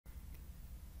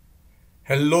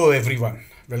Hello everyone,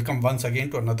 welcome once again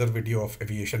to another video of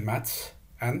aviation maths,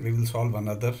 and we will solve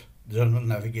another general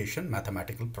navigation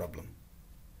mathematical problem.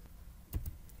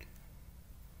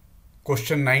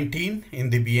 Question 19 in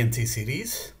the BNC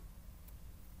series.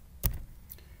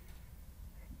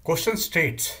 Question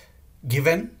states,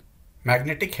 given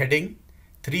magnetic heading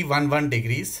 311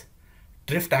 degrees,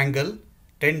 drift angle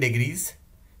 10 degrees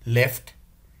left,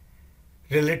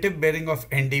 relative bearing of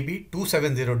NDB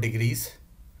 270 degrees,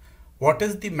 what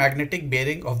is the magnetic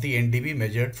bearing of the NDB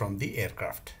measured from the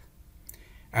aircraft?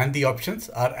 And the options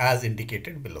are as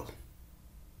indicated below.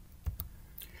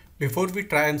 Before we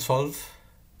try and solve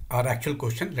our actual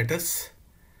question, let us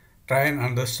try and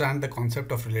understand the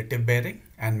concept of relative bearing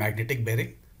and magnetic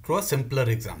bearing through a simpler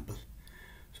example.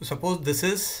 So suppose this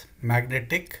is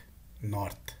magnetic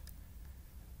north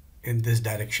in this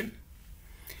direction,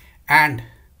 and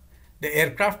the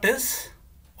aircraft is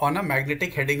on a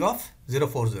magnetic heading of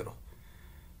 040.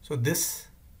 So this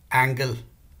angle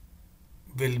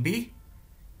will be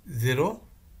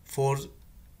 040.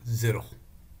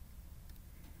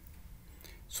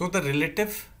 So the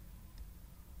relative,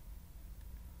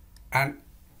 and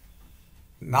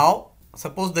now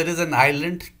suppose there is an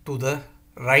island to the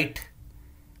right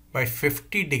by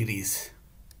 50 degrees,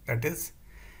 that is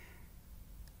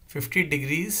 50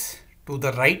 degrees to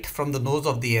the right from the nose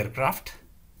of the aircraft.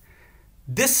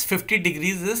 This 50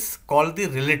 degrees is called the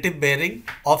relative bearing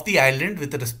of the island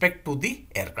with respect to the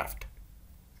aircraft.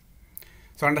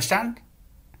 So understand,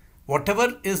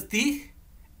 whatever is the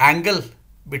angle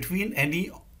between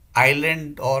any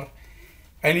island or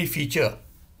any feature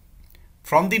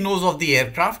from the nose of the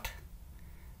aircraft,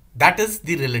 that is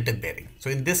the relative bearing. So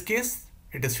in this case,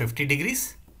 it is 50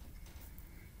 degrees.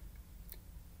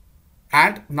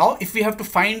 And now if we have to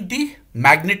find the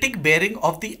magnetic bearing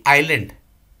of the island,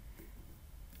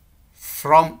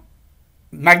 from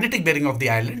magnetic bearing of the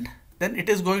island, then it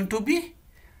is going to be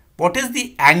what is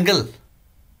the angle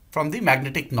from the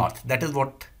magnetic north. That is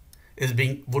what is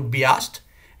would be asked,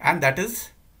 and that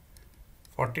is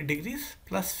 40 degrees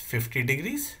plus 50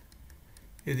 degrees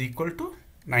is equal to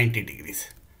 90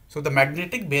 degrees. So the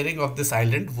magnetic bearing of this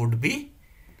island would be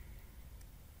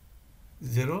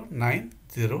 090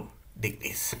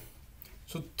 degrees.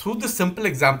 So through this simple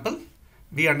example,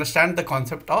 we understand the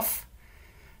concept of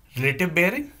relative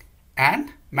bearing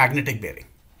and magnetic bearing.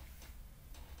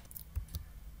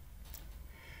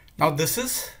 Now this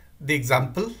is the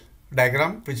example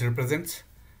diagram which represents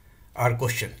our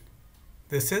question.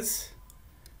 This is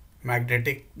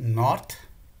magnetic north,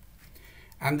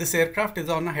 and this aircraft is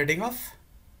on a heading of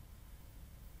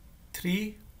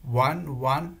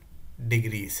 311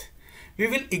 degrees. We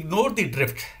will ignore the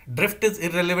drift. Drift is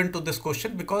irrelevant to this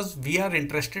question because we are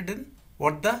interested in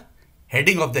what the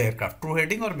heading of the aircraft, true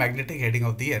heading or magnetic heading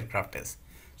of the aircraft is.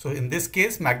 So in this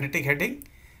case, magnetic heading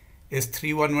is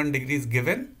 311 degrees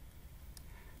given.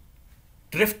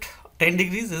 Drift 10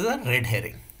 degrees is a red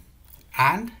herring.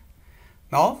 And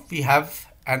now we have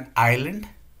an island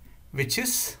which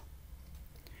is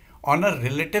on a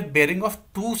relative bearing of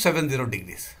 270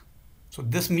 degrees. So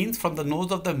this means from the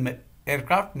nose of the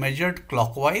aircraft measured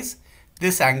clockwise,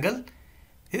 this angle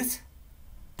is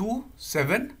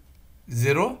 270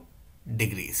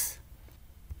 degrees.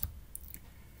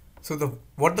 So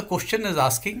what the question is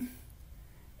asking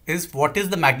is what is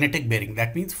the magnetic bearing?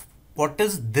 That means what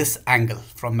is this angle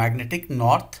from magnetic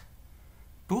north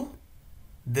to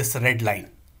this red line?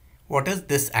 What is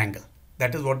this angle?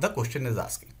 That is what the question is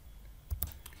asking.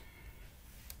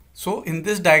 So in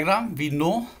this diagram, we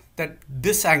know that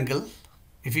this angle,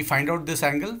 if we find out this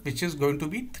angle, which is going to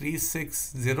be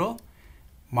 360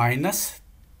 minus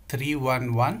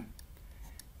 311,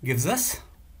 gives us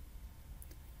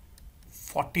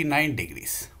 49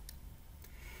 degrees.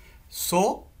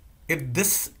 So if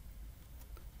this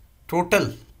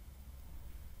total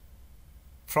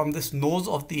from this nose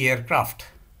of the aircraft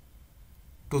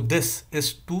to this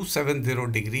is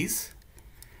 270 degrees,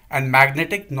 and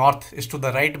magnetic north is to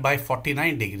the right by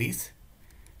 49 degrees.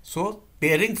 So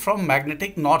bearing from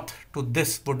magnetic north to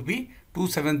this would be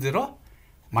 270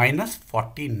 minus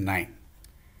 49.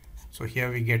 So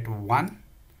here we get 1,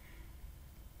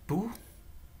 2,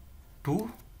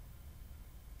 2,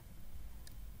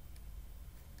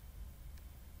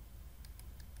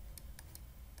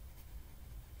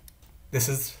 this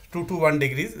is 221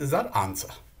 degrees is our answer.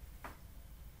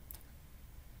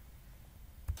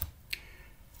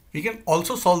 We can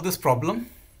also solve this problem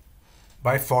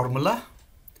by formula,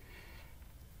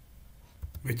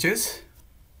 which is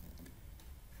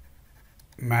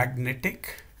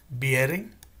magnetic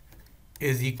bearing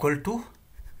is equal to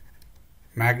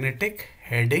magnetic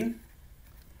heading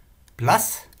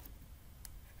plus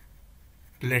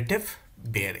relative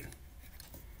bearing.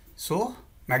 So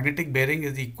magnetic bearing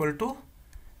is equal to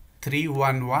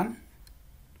 311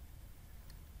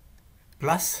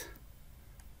 plus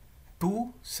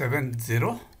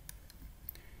 270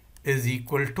 is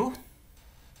equal to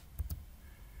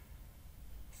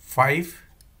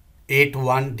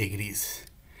 581 degrees.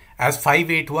 As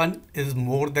 581 is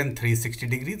more than 360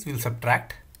 degrees, we'll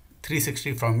subtract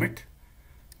 360 from it.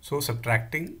 So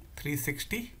subtracting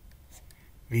 360,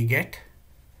 we get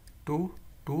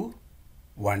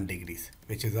 221 degrees,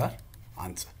 which is our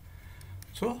answer.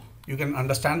 So you can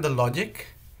understand the logic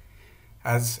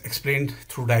as explained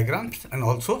through diagrams, and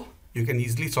also you can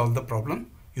easily solve the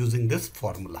problem using this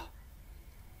formula.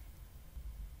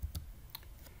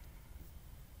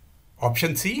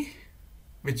 Option C,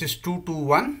 which is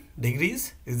 221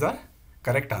 degrees, is the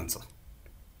correct answer.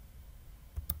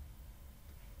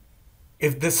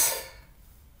 If this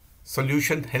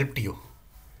solution helped you,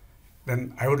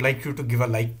 then I would like you to give a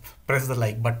like, press the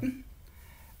like button,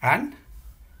 and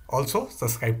also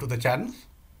subscribe to the channel.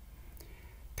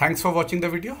 Thanks for watching the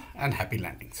video and happy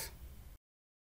landings.